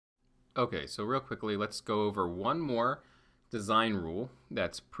Okay, so real quickly, let's go over one more design rule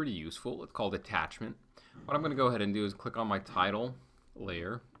that's pretty useful. It's called attachment. What I'm going to go ahead and do is click on my title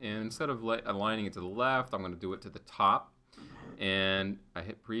layer, and instead of aligning it to the left, I'm going to do it to the top. And I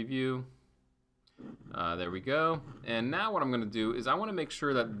hit preview. There we go. And now what I'm going to do is I want to make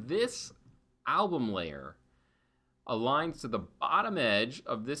sure that this album layer aligns to the bottom edge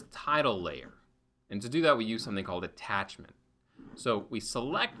of this title layer. And to do that, we use something called attachment. So we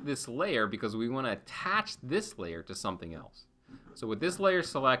select this layer because we want to attach this layer to something else. So with this layer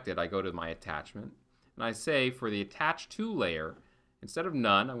selected, I go to my attachment, and I say for the attach to layer, instead of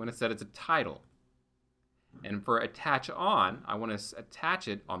none, I'm going to set it to title. And for attach on, I want to attach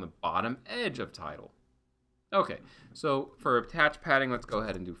it on the bottom edge of title. Okay, so for attach padding, let's go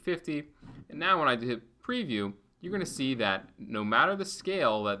ahead and do 50. And now when I hit preview, you're going to see that no matter the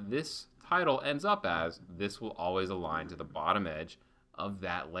scale that this title ends up as, this will always align to the bottom edge of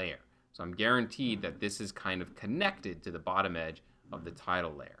that layer. So I'm guaranteed that this is kind of connected to the bottom edge of the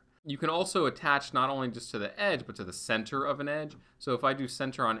title layer. You can also attach not only just to the edge, but to the center of an edge. So if I do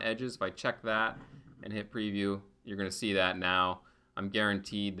center on edges, if I check that and hit preview, you're going to see that now I'm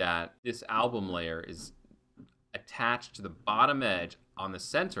guaranteed that this album layer is attached to the bottom edge on the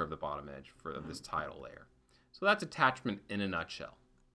center of the bottom edge of this title layer. So that's attachment in a nutshell.